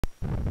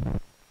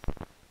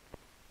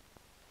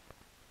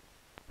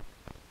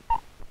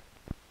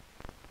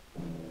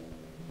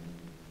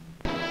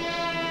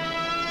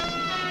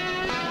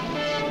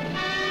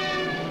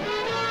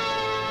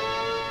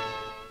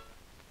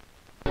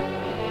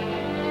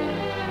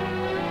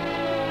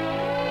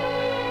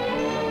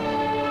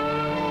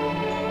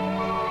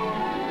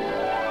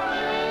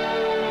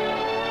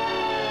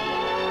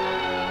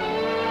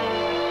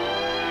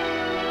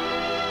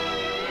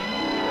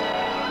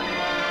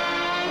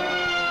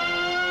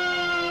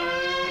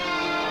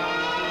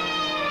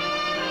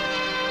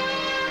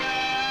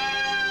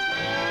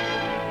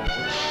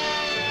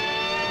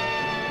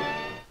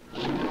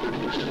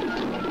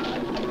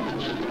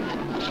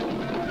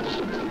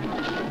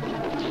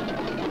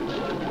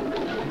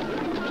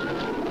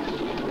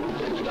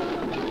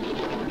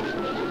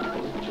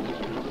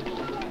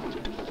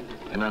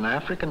In an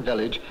African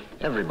village,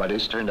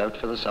 everybody's turned out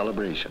for the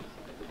celebration.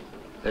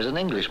 There's an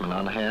Englishman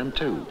on hand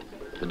too,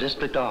 the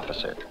district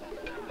officer,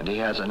 and he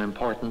has an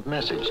important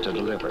message to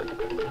deliver.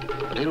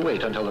 But he'll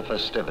wait until the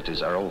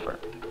festivities are over.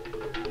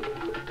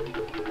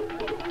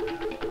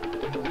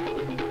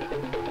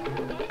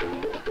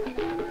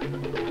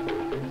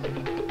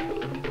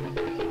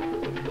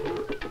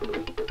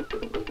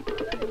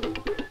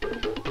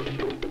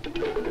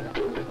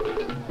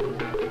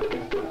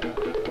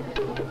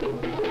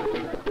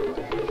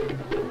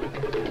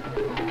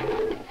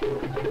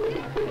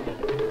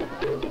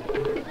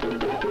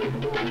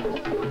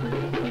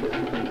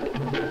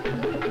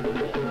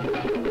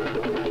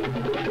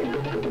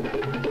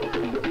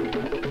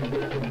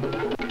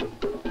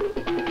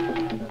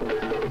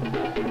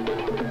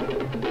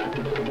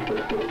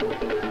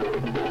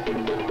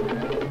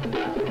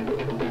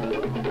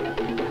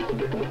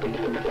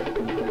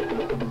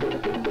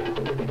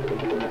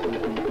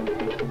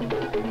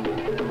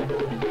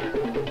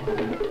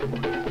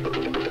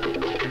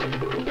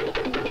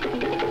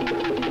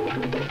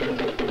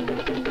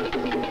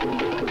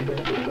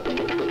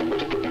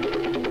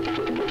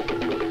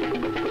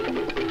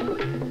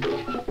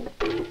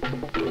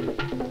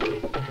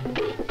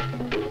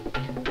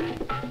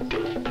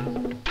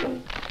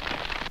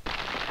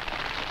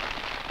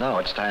 Now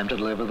it's time to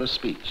deliver the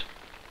speech,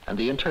 and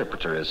the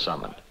interpreter is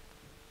summoned.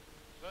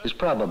 He's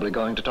probably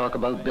going to talk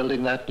about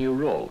building that new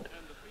road,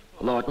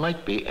 although it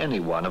might be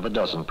any one of a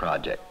dozen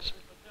projects.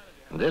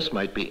 And this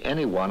might be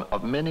any one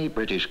of many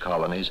British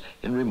colonies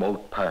in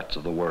remote parts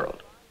of the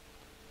world.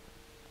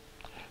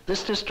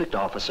 This district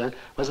officer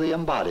was the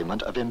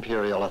embodiment of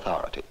imperial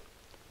authority.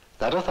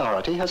 That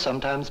authority has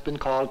sometimes been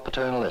called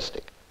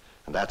paternalistic,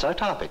 and that's our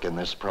topic in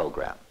this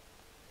program.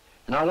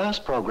 In our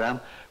last program,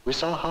 we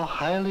saw how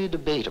highly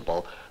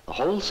debatable the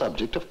whole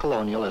subject of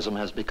colonialism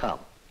has become.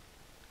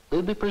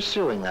 We'll be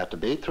pursuing that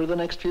debate through the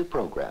next few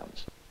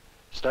programs,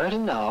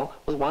 starting now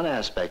with one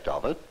aspect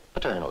of it,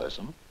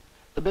 paternalism,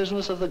 the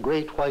business of the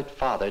great white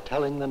father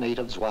telling the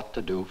natives what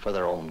to do for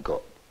their own good.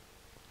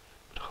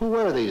 But who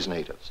were these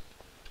natives?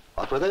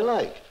 What were they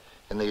like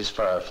in these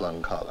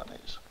far-flung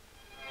colonies?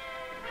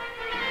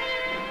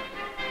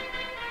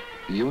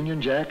 The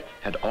Union Jack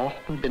had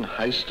often been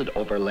hoisted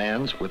over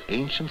lands with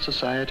ancient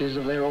societies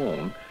of their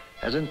own,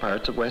 as in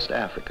parts of West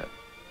Africa.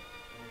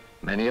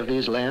 Many of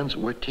these lands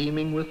were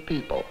teeming with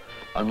people,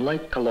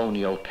 unlike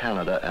colonial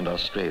Canada and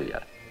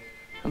Australia,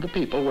 and the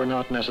people were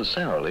not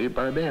necessarily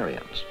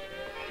barbarians.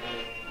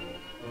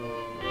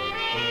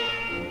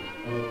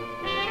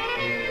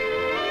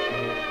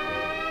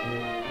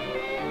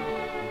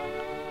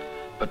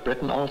 But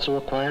Britain also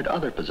acquired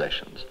other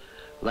possessions,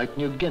 like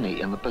New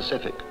Guinea in the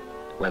Pacific,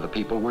 where the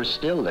people were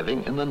still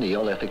living in the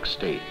Neolithic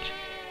stage.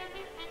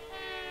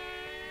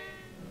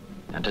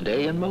 And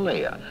today in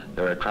Malaya,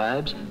 there are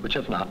tribes which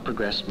have not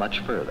progressed much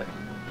further.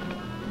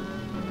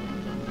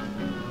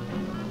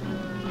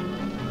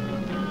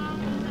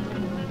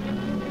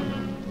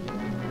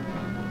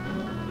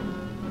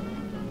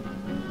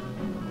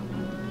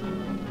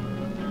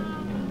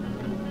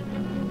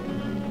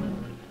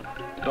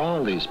 But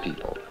all these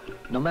people,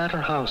 no matter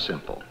how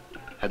simple,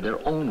 had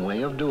their own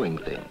way of doing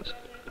things,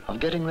 of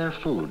getting their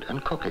food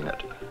and cooking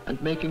it, and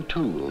making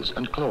tools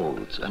and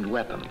clothes and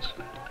weapons.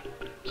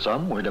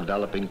 Some were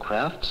developing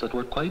crafts that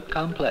were quite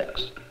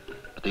complex,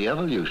 but the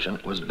evolution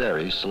was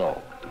very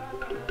slow.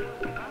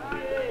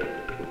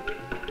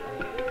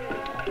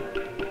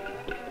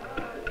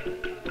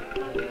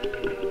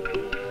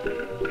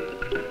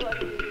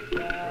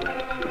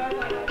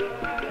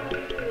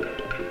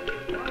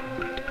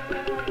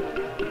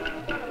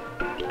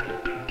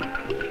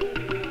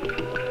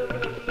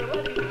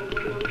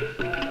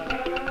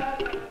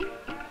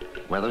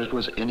 Whether it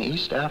was in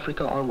East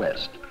Africa or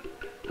West,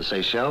 the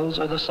Seychelles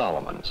or the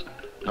Solomons,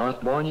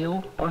 North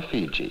Borneo or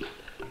Fiji,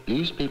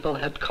 these people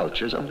had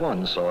cultures of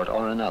one sort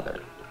or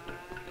another,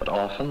 but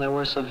often there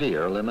were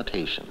severe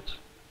limitations.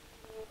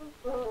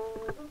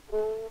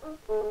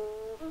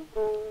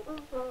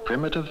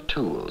 Primitive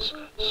tools,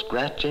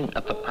 scratching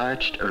at the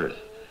parched earth,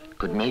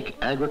 could make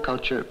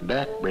agriculture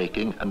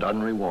back-breaking and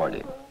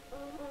unrewarding.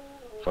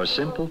 For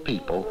simple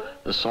people,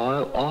 the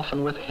soil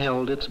often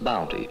withheld its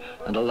bounty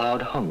and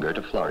allowed hunger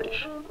to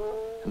flourish.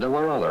 And there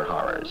were other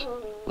horrors,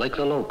 like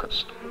the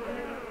locust.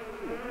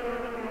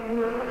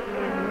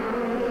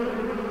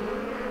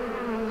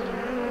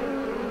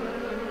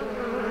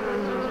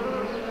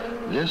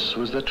 This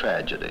was the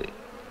tragedy,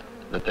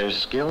 that there's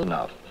skill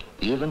enough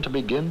even to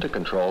begin to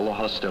control the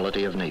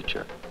hostility of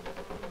nature.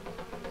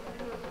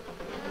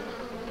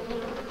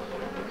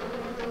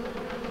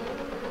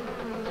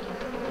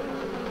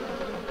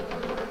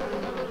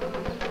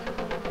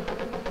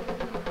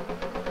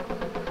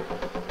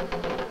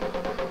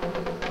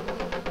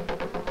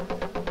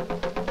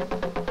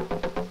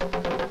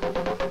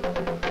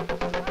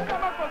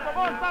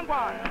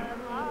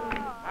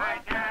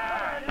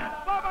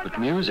 But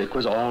music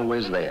was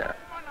always there,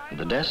 and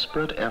the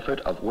desperate effort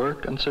of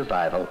work and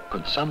survival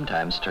could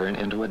sometimes turn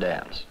into a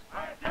dance.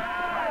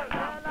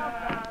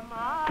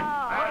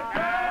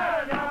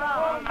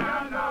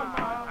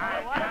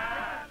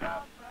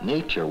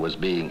 nature was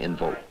being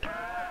invoked.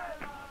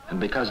 And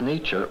because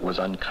nature was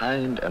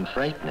unkind and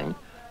frightening,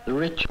 the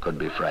rich could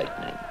be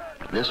frightening.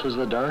 This was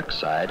the dark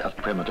side of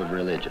primitive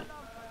religion.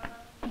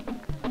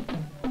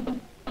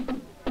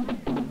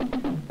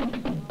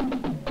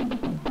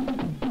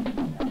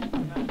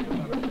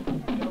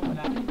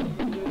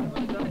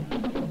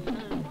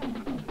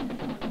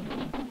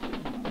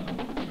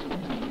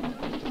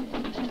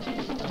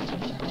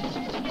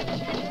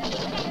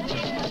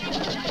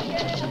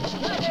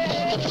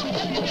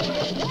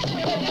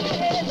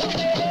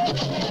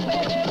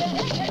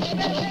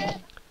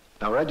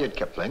 Now, Rudyard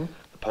Kipling,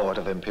 the poet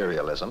of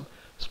imperialism,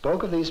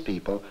 spoke of these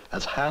people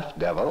as half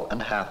devil and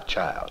half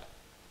child.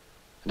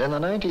 And in the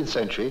 19th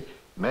century,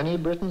 many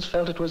Britons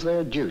felt it was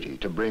their duty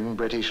to bring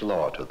British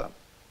law to them.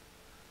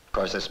 Of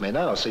course, this may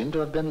now seem to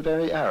have been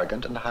very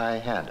arrogant and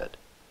high-handed.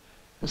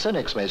 And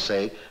cynics may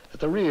say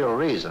that the real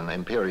reason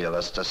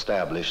imperialists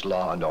established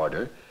law and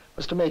order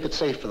was to make it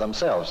safe for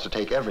themselves to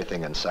take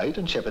everything in sight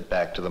and ship it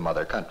back to the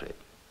mother country.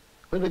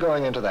 We'll be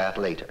going into that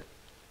later.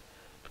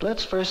 But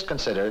let's first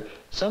consider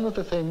some of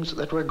the things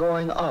that were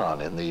going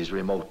on in these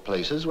remote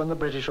places when the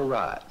British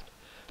arrived.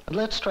 And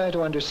let's try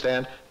to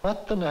understand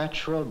what the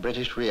natural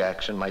British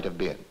reaction might have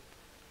been,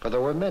 for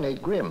there were many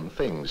grim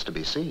things to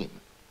be seen.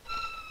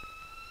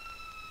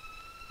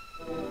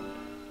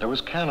 There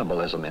was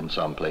cannibalism in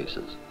some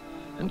places,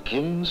 and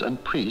kings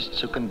and priests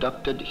who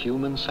conducted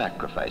human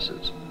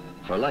sacrifices,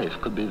 for life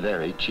could be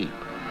very cheap.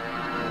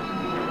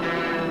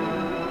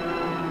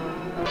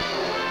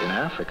 In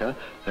Africa,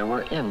 there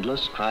were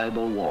endless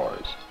tribal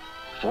wars,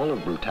 full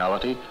of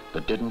brutality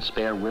that didn't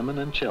spare women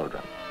and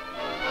children.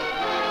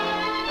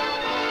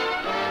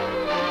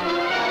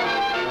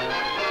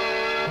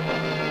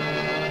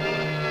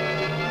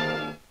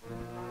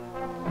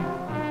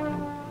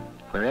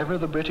 Wherever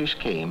the British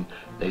came,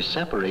 they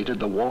separated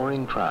the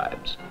warring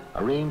tribes,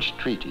 arranged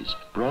treaties,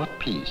 brought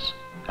peace,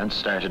 and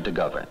started to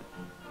govern.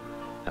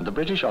 And the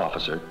British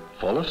officer,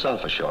 full of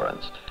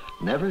self-assurance,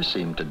 never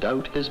seemed to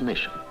doubt his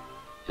mission,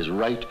 his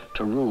right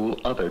to rule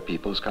other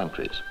people's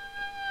countries.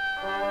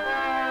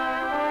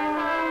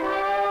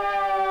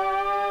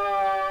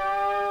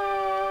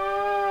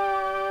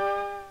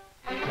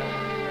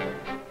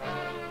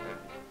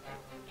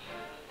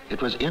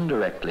 It was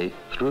indirectly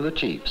through the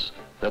chiefs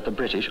that the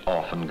British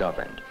often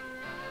governed.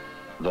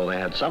 Though they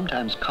had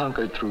sometimes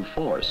conquered through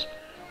force,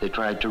 they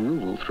tried to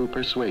rule through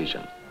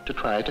persuasion, to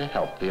try to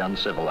help the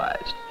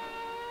uncivilized.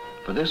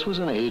 For this was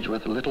an age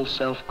with little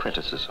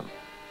self-criticism,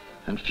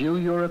 and few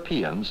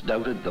Europeans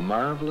doubted the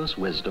marvelous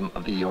wisdom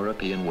of the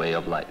European way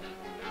of life,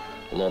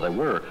 although there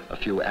were a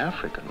few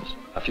Africans,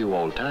 a few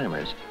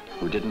old-timers,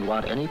 who didn't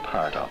want any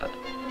part of it.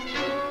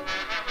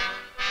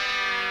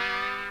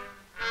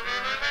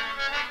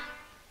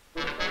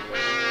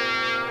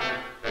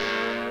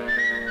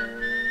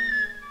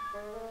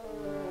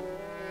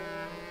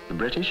 The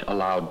British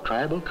allowed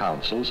tribal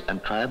councils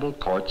and tribal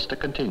courts to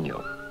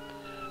continue,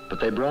 but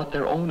they brought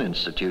their own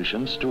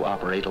institutions to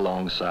operate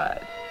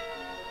alongside.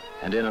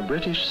 And in a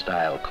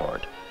British-style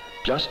court,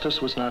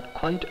 justice was not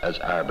quite as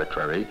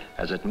arbitrary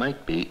as it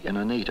might be in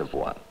a native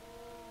one.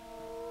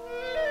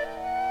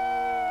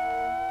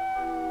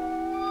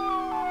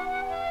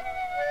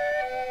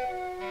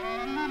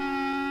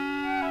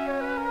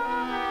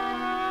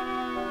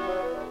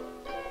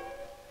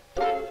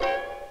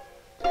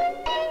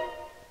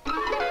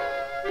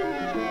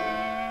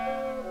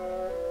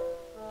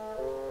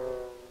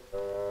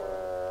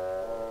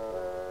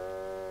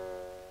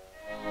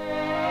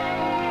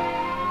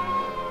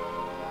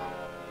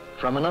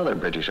 From another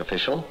British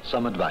official,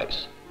 some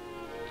advice.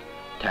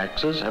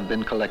 Taxes have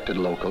been collected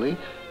locally,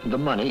 and the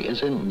money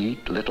is in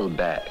neat little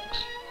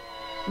bags.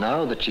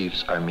 Now the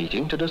chiefs are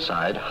meeting to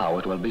decide how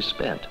it will be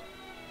spent.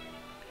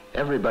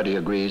 Everybody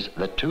agrees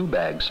that 2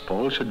 bags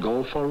full should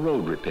go for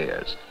road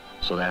repairs,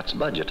 so that's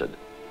budgeted.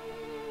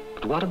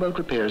 But what about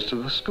repairs to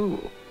the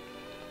school?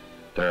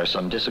 There are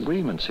some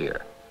disagreements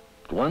here,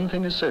 but one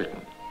thing is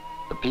certain: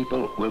 the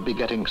people will be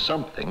getting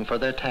something for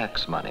their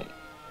tax money.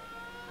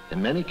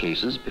 In many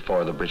cases,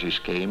 before the British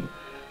came,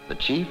 the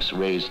chiefs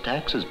raised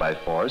taxes by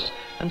force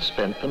and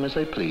spent them as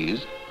they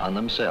pleased on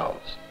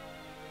themselves.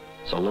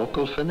 So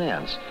local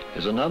finance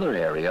is another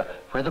area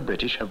where the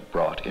British have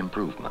brought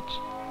improvements.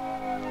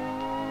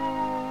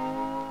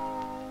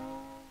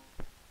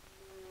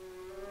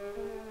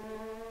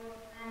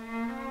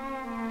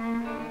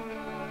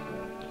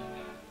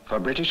 For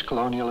British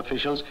colonial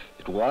officials,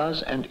 it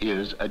was and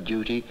is a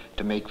duty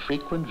to make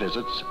frequent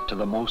visits to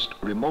the most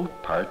remote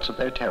parts of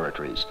their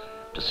territories,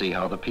 to see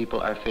how the people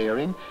are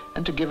faring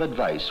and to give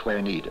advice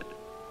where needed.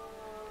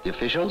 The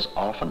officials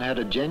often had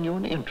a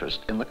genuine interest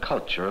in the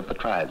culture of the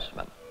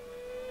tribesmen,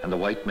 and the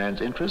white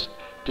man's interest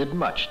did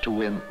much to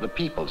win the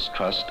people's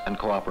trust and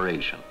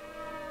cooperation.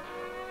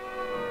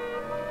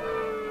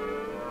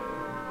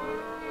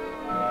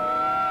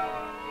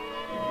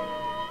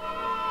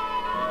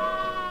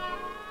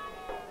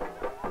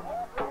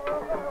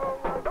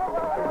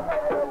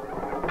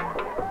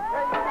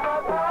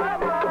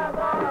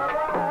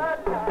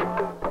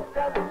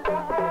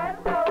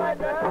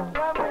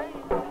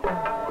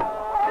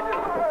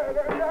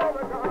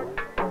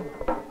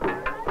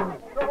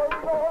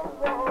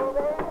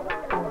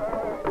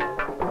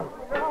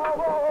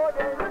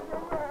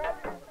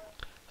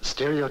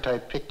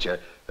 stereotype picture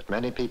that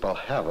many people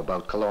have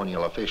about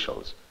colonial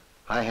officials,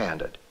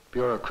 high-handed,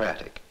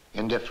 bureaucratic,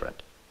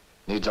 indifferent,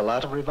 needs a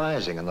lot of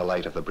revising in the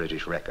light of the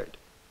British record.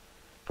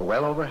 For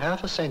well over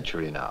half a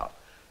century now,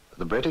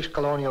 the British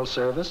Colonial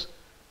Service,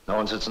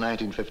 known since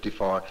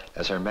 1954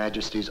 as Her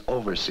Majesty's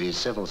Overseas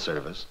Civil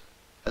Service,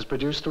 has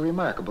produced a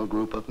remarkable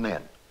group of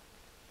men.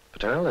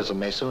 Paternalism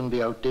may soon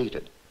be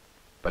outdated,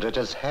 but it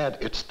has had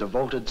its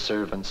devoted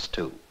servants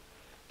too,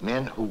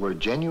 men who were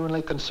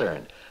genuinely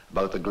concerned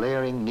about the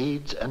glaring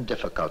needs and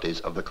difficulties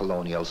of the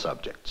colonial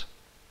subjects.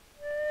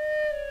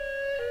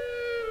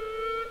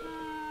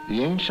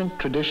 The ancient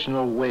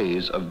traditional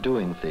ways of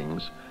doing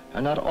things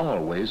are not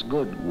always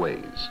good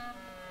ways,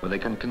 for they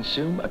can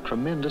consume a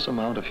tremendous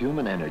amount of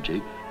human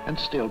energy and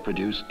still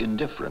produce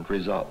indifferent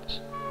results.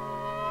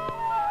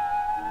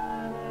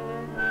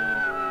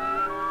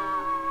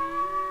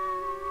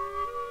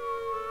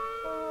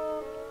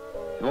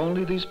 If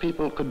only these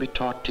people could be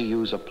taught to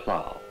use a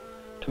plow,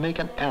 to make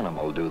an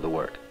animal do the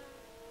work.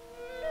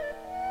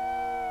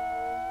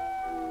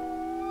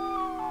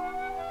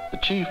 The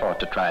chief ought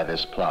to try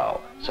this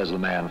plow, says the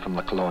man from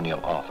the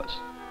colonial office.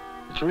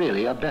 It's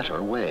really a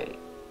better way.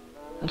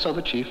 And so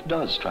the chief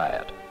does try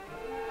it.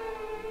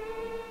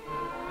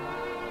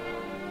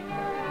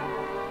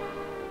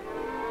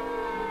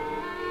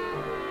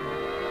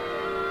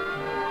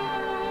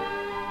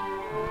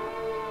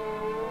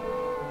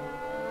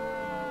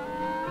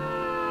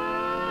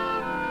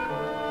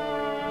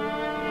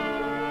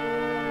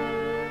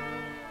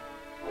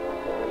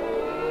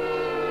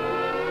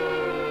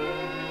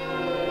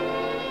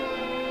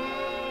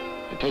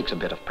 It takes a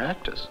bit of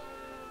practice,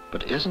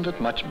 but isn't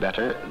it much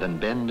better than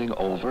bending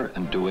over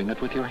and doing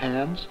it with your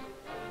hands?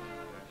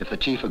 If the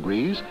chief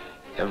agrees,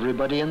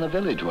 everybody in the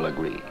village will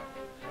agree.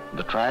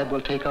 The tribe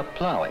will take up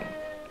plowing,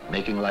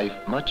 making life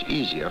much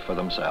easier for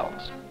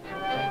themselves.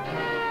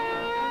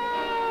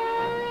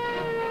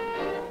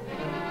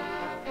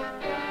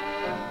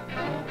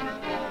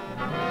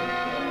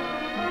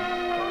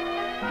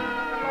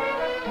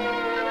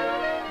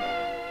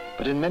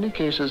 But in many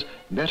cases,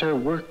 better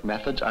work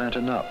methods aren't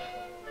enough.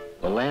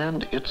 The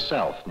land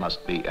itself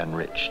must be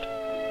enriched.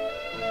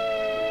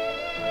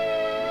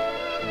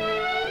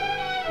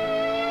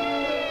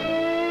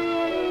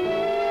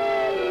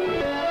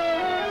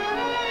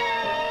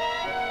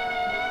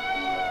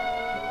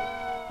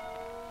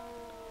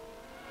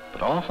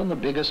 But often the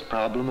biggest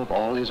problem of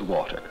all is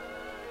water.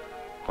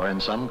 For in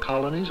some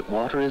colonies,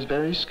 water is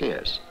very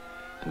scarce,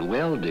 and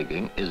well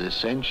digging is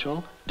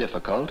essential,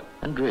 difficult,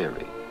 and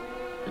dreary.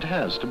 It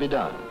has to be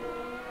done,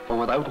 for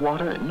without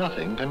water,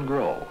 nothing can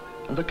grow,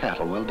 and the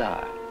cattle will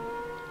die.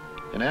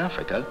 In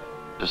Africa,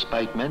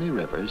 despite many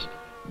rivers,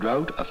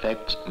 drought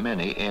affects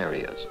many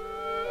areas.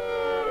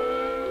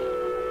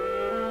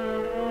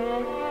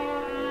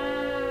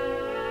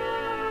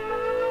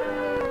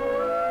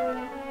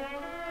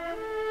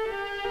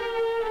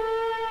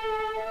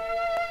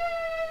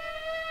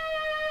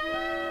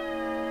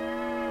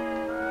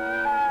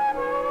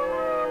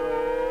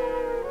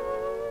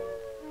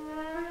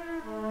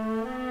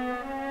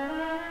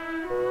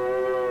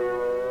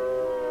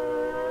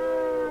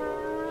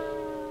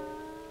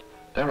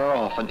 There are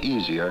often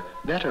easier,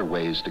 better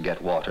ways to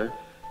get water,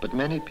 but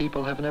many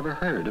people have never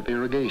heard of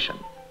irrigation.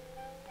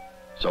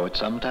 So it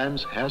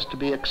sometimes has to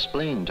be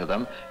explained to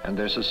them and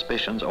their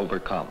suspicions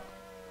overcome.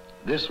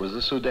 This was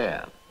the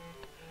Sudan,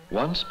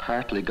 once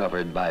partly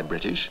governed by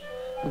British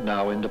and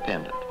now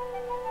independent.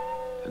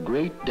 A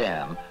great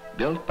dam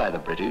built by the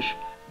British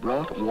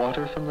brought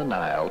water from the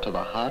Nile to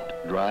the hot,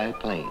 dry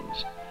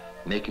plains,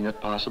 making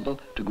it possible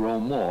to grow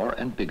more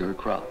and bigger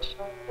crops.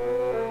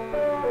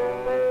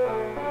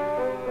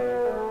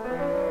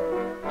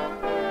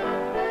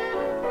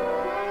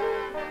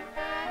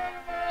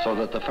 So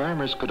that the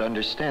farmers could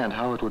understand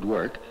how it would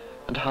work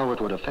and how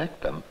it would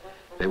affect them,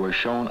 they were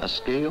shown a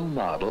scale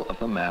model of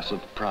the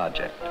massive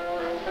project.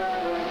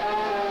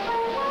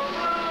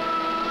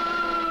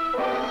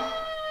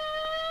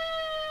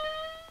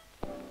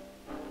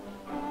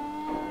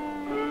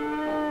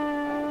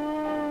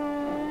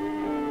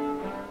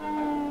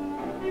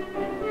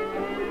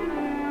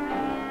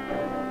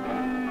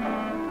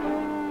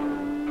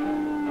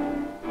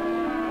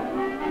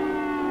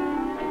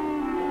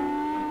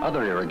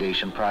 Other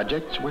irrigation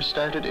projects were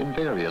started in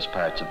various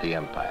parts of the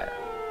empire,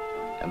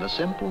 and the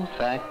simple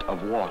fact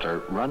of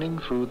water running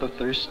through the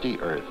thirsty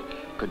earth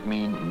could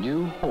mean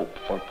new hope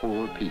for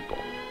poor people.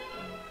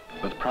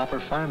 With proper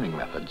farming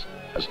methods,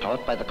 as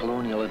taught by the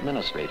colonial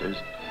administrators,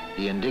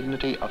 the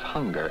indignity of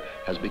hunger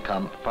has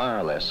become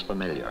far less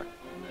familiar.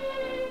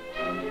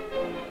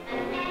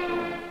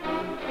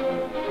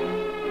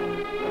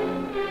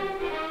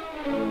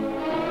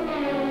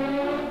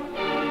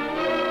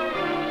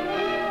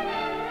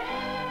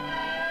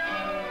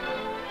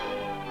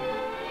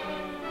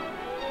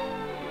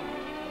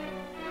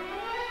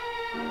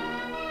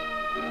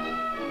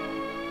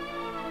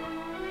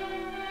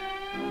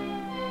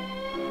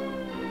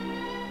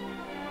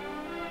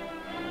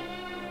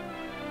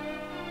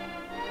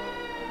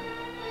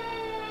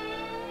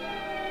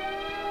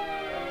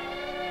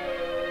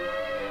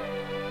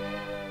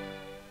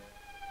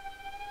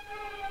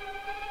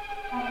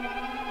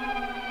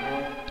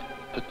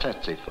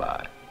 tsetse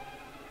fly,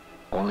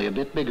 only a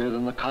bit bigger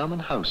than the common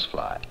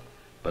housefly,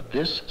 but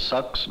this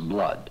sucks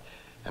blood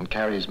and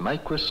carries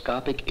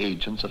microscopic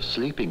agents of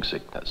sleeping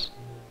sickness,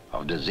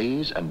 of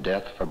disease and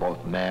death for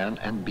both man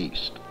and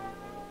beast.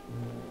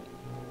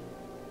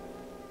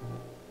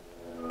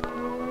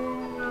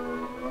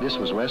 This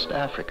was West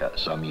Africa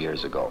some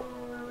years ago.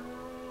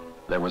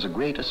 There was a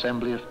great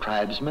assembly of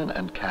tribesmen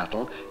and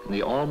cattle in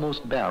the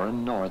almost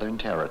barren northern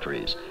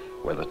territories,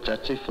 where the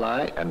tsetse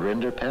fly and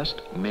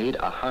rinderpest made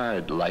a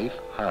hard life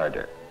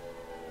harder.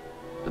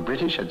 The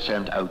British had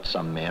sent out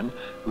some men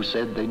who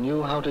said they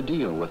knew how to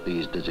deal with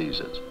these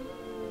diseases,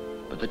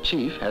 but the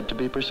chief had to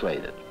be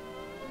persuaded.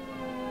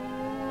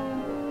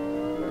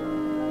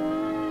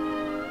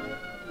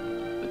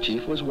 The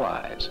chief was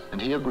wise,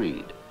 and he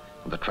agreed,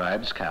 and the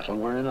tribe's cattle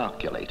were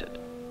inoculated.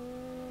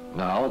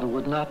 Now there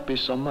would not be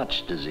so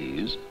much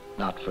disease,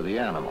 not for the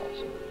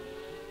animals.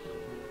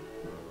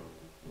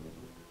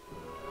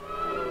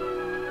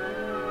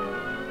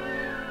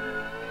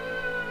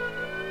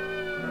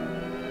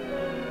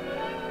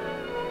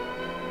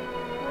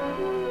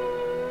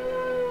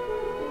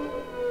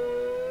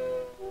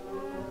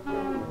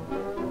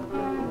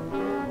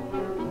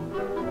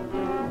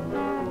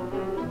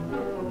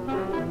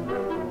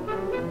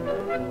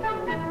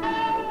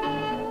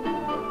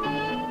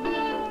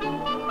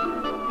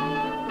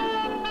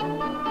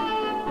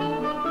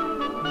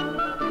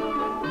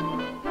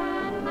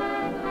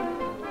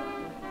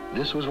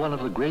 This was one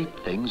of the great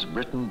things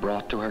Britain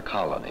brought to her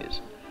colonies,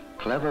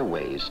 clever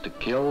ways to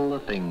kill the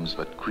things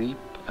that creep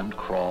and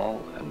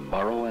crawl and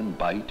burrow and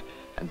bite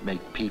and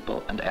make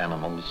people and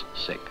animals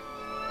sick.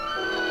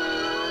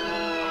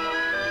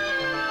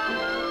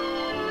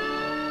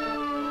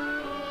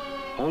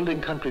 Holding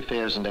country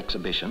fairs and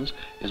exhibitions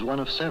is one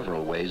of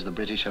several ways the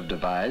British have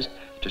devised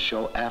to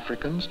show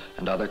Africans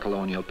and other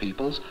colonial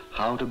peoples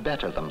how to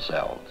better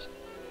themselves.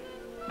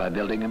 By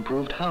building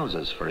improved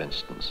houses, for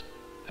instance,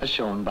 as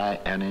shown by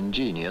an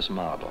ingenious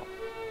model.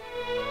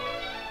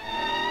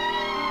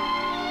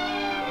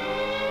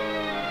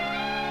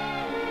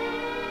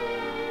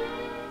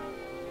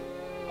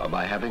 Or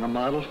by having a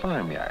model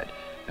farmyard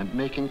and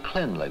making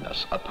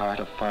cleanliness a part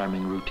of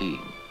farming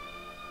routine.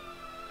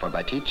 For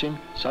by teaching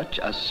such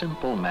a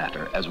simple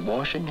matter as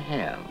washing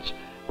hands,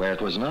 where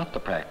it was not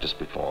the practice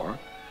before,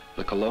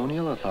 the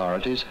colonial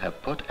authorities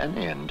have put an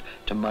end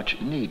to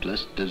much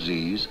needless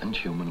disease and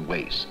human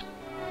waste.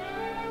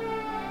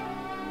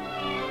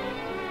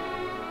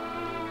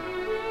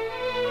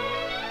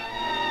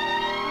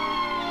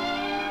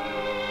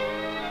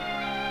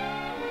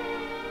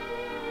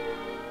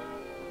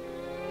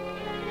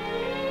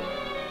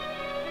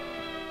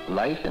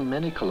 Life in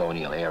many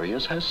colonial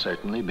areas has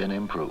certainly been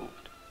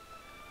improved.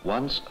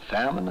 Once,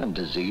 famine and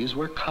disease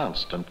were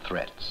constant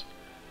threats,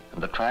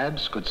 and the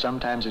tribes could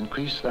sometimes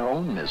increase their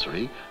own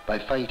misery by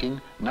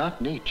fighting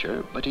not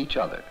nature, but each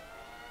other.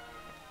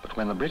 But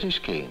when the British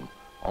came,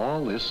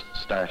 all this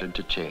started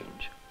to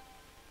change.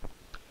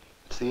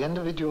 It's the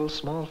individual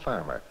small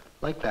farmer,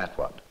 like that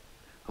one,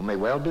 who may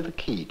well be the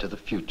key to the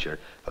future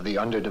of the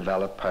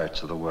underdeveloped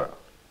parts of the world.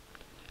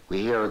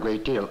 We hear a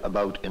great deal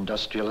about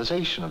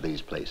industrialization of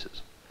these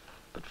places.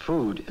 But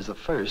food is the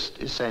first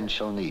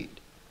essential need,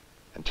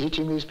 and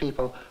teaching these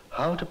people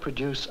how to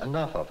produce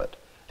enough of it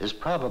is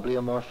probably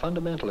a more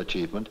fundamental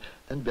achievement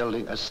than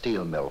building a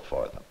steel mill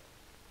for them.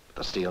 But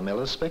the steel mill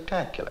is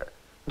spectacular,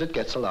 and it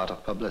gets a lot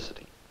of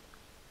publicity.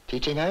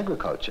 Teaching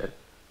agriculture,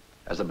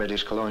 as the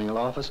British Colonial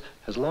Office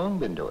has long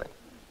been doing,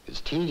 is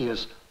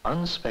tedious,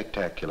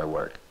 unspectacular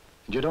work,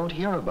 and you don't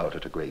hear about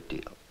it a great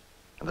deal.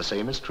 And the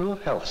same is true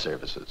of health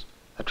services,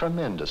 a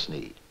tremendous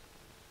need.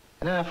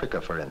 In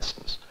Africa, for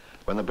instance,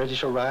 when the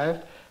British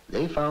arrived,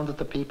 they found that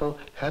the people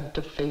had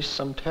to face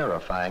some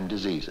terrifying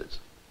diseases.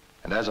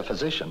 And as a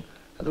physician,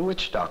 the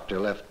witch doctor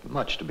left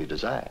much to be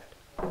desired.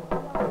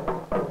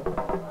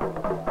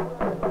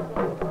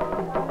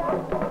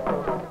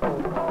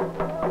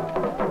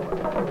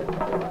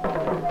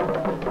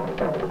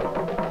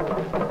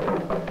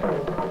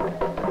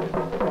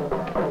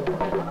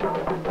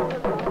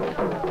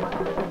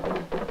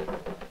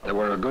 There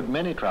were a good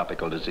many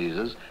tropical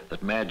diseases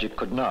that magic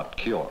could not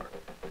cure.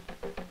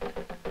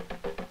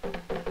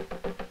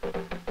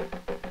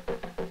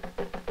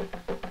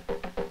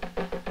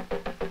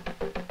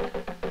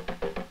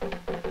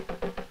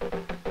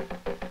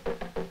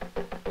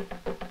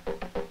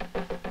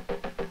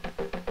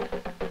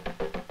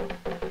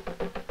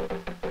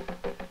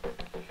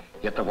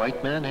 Yet the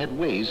white man had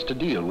ways to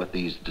deal with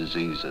these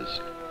diseases,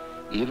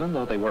 even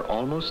though they were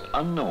almost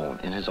unknown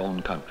in his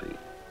own country.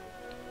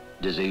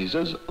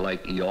 Diseases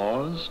like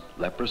yaws,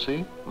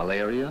 leprosy,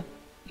 malaria,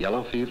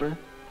 yellow fever,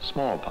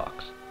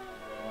 smallpox.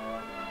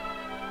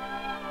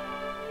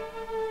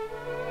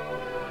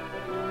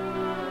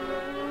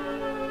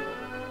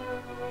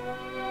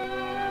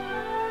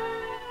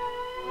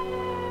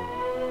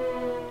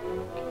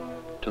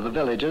 To the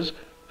villages,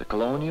 the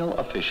colonial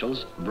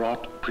officials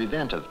brought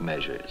preventive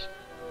measures.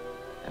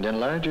 And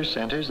in larger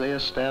centers, they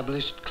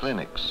established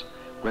clinics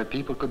where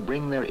people could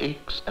bring their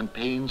aches and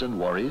pains and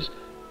worries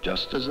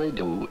just as they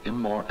do in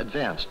more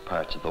advanced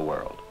parts of the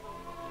world.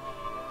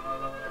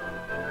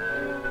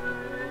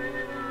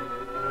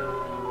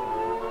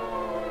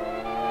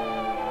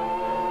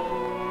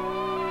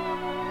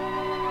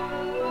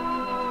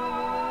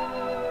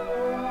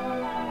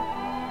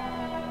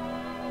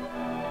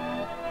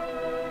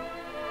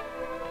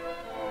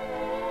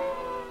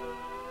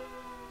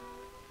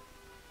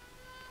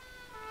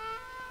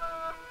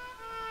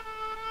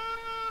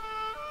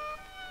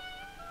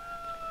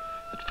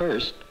 At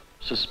first,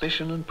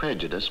 suspicion and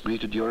prejudice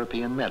greeted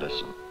European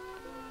medicine.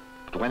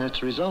 But when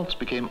its results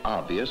became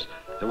obvious,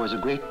 there was a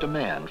great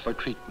demand for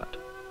treatment.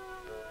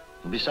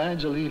 And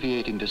besides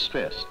alleviating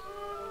distress,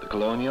 the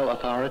colonial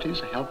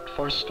authorities helped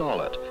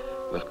forestall it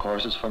with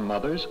courses for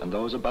mothers and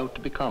those about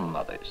to become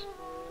mothers.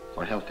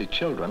 For healthy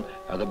children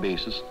are the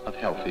basis of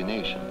healthy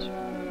nations.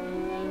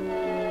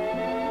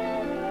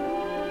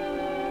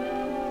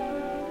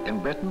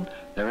 In Britain,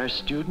 there are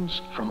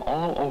students from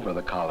all over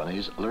the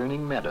colonies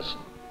learning medicine.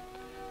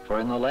 For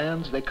in the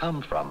lands they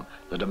come from,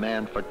 the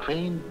demand for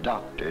trained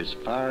doctors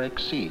far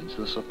exceeds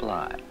the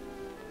supply.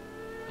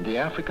 And the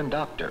African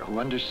doctor who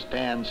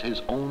understands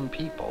his own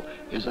people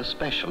is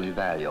especially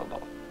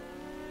valuable.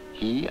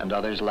 He and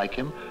others like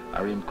him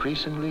are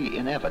increasingly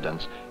in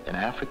evidence in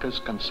Africa's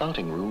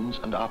consulting rooms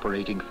and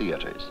operating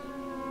theaters.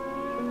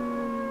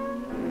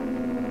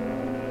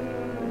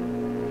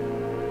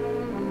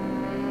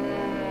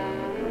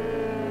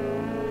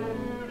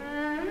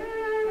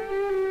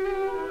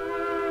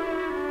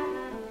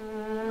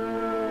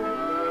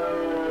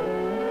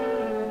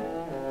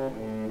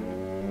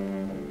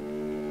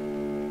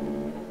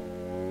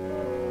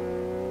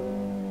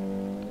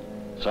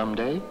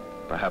 Someday,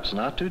 perhaps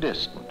not too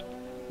distant,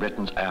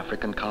 Britain's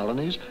African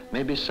colonies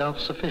may be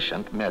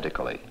self-sufficient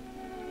medically.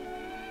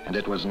 And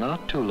it was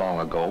not too long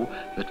ago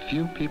that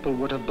few people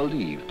would have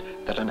believed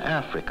that an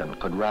African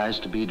could rise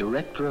to be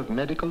Director of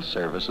Medical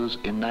Services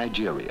in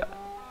Nigeria,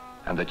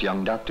 and that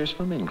young doctors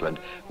from England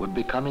would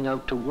be coming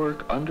out to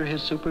work under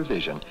his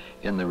supervision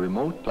in the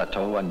remote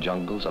plateau and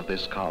jungles of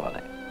this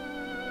colony.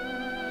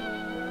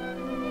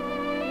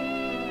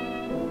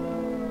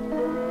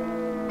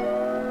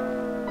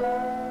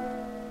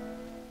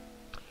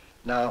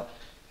 Now,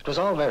 it was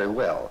all very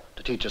well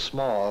to teach a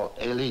small,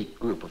 elite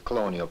group of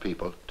colonial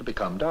people to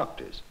become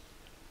doctors.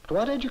 But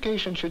what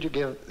education should you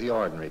give the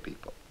ordinary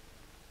people?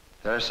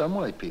 There are some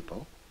white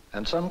people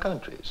and some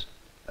countries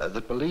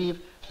that believe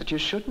that you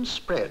shouldn't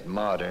spread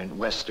modern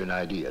Western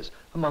ideas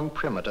among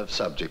primitive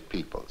subject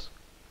peoples.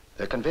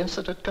 They're convinced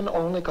that it can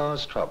only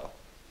cause trouble.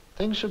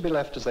 Things should be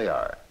left as they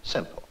are,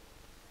 simple.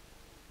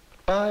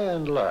 By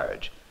and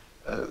large,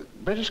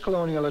 British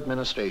colonial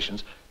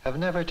administrations have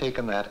never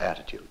taken that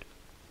attitude.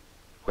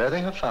 Where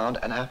they have found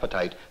an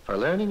appetite for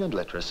learning and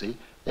literacy,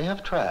 they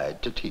have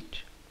tried to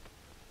teach.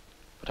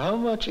 But how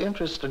much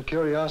interest and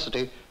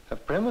curiosity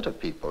have primitive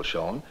people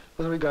shown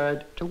with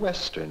regard to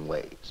Western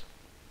ways?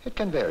 It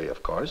can vary,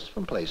 of course,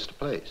 from place to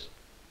place.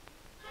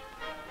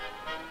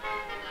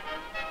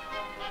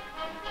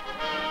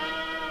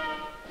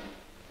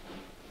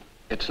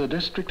 It's the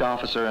district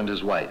officer and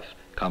his wife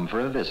come for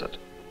a visit.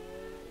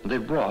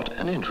 They've brought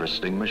an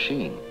interesting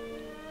machine.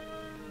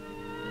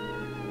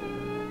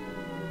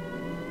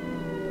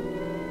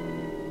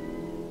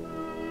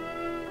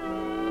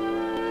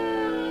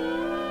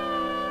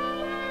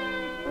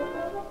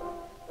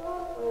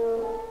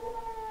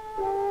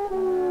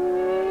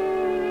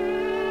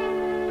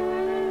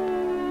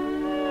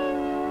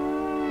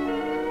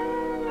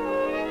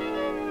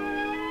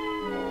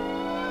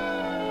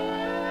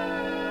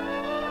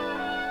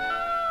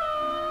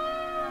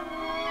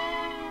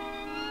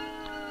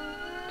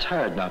 It's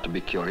hard not to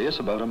be curious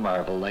about a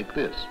marvel like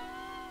this.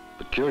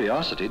 But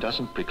curiosity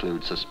doesn't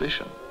preclude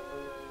suspicion.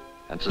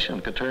 And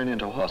suspicion can turn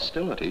into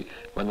hostility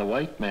when the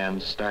white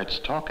man starts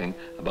talking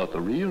about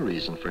the real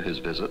reason for his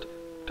visit,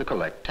 to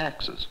collect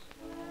taxes.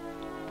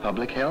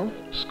 Public health,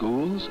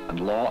 schools, and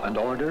law and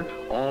order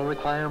all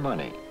require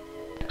money.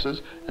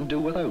 Taxes and do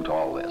without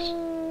all this.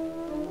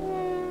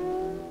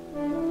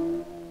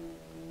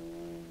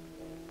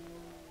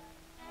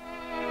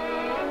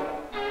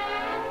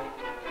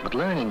 But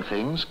learning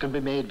things can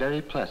be made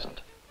very pleasant,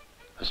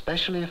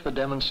 especially if the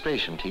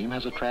demonstration team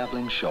has a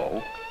traveling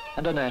show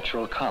and a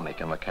natural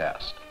comic in the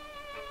cast.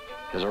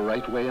 There's a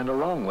right way and a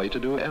wrong way to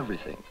do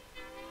everything.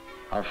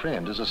 Our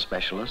friend is a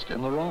specialist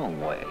in the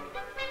wrong way.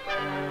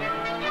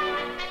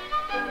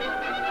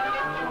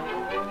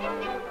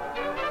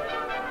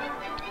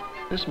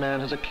 This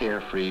man has a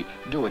carefree,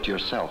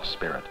 do-it-yourself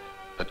spirit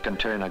that can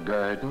turn a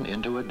garden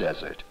into a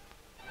desert.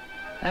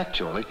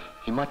 Actually,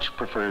 he much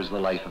prefers the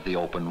life of the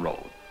open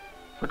road.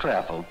 For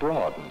travel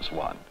broadens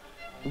one,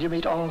 and you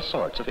meet all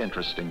sorts of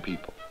interesting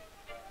people.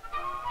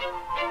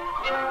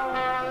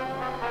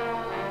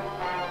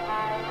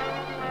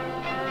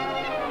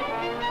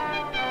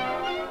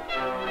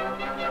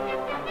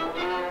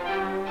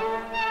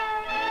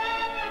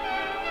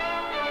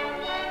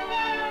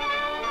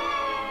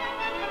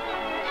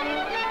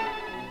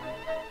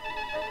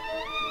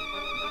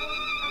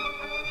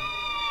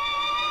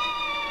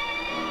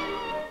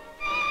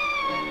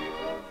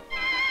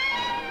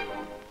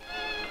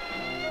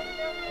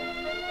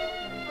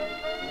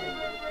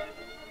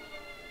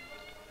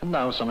 And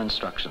now some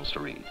instructions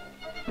to read.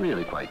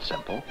 Really quite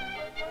simple.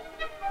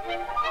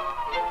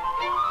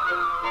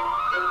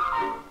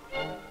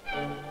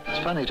 It's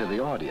funny to the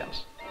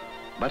audience,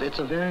 but it's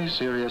a very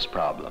serious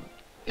problem,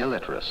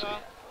 illiteracy.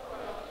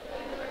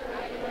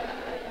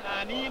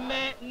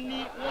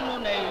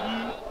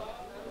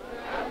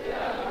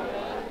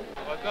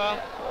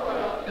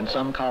 In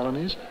some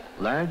colonies,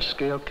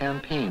 large-scale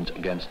campaigns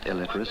against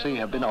illiteracy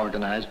have been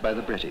organized by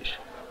the British.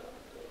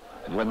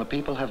 And when the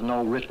people have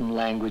no written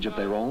language of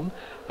their own,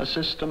 a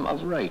system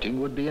of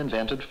writing would be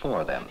invented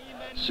for them,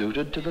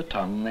 suited to the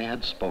tongue they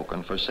had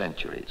spoken for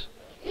centuries.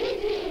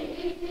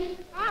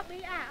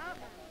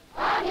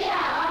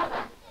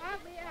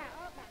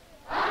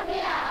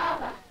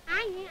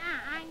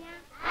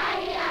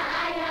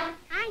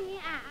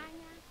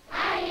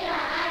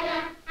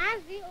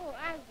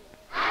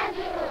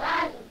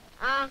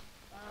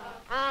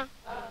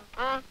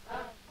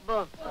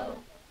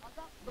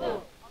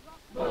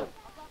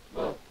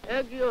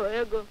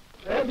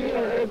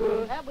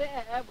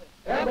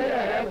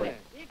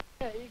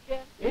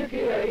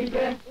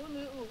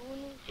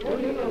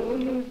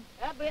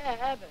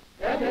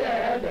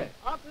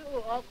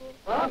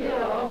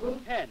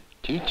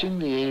 Teaching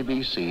the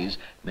ABCs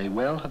may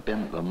well have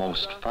been the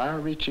most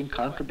far-reaching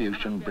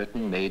contribution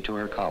Britain made to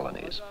her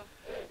colonies,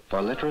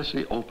 for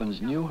literacy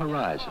opens new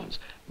horizons,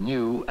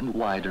 new and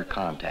wider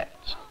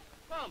contacts.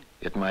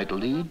 It might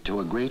lead to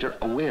a greater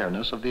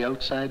awareness of the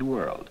outside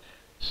world,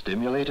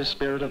 stimulate a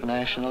spirit of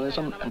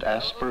nationalism and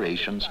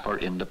aspirations for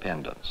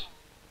independence.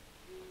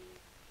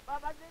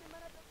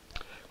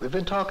 We've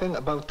been talking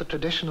about the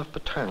tradition of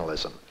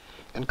paternalism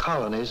in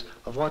colonies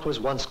of what was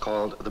once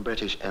called the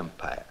British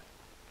Empire.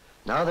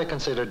 Now they're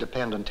considered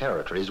dependent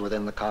territories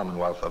within the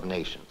Commonwealth of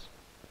Nations.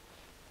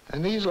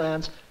 In these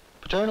lands,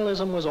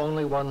 paternalism was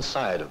only one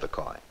side of the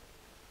coin.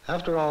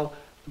 After all,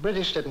 the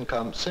British didn't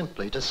come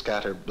simply to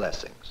scatter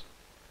blessings,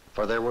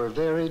 for there were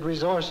varied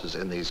resources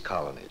in these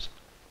colonies,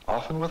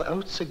 often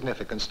without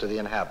significance to the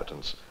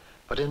inhabitants,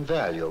 but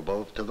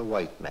invaluable to the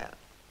white man.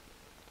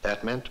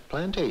 That meant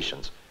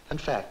plantations and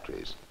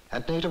factories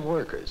and native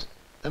workers,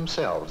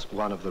 themselves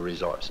one of the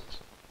resources.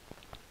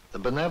 The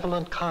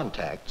benevolent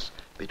contacts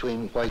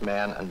between white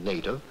man and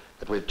native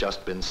that we've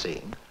just been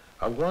seeing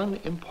are one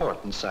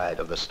important side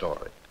of the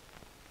story.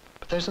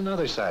 But there's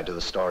another side to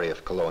the story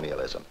of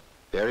colonialism,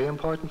 very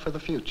important for the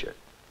future,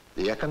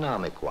 the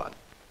economic one.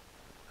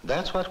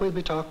 That's what we'll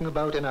be talking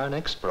about in our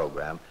next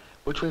program,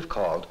 which we've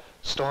called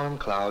Storm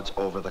Clouds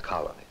Over the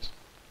Colonies.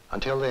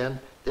 Until then,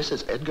 this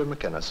is Edgar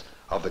McInnes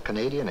of the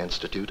Canadian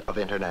Institute of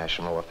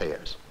International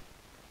Affairs.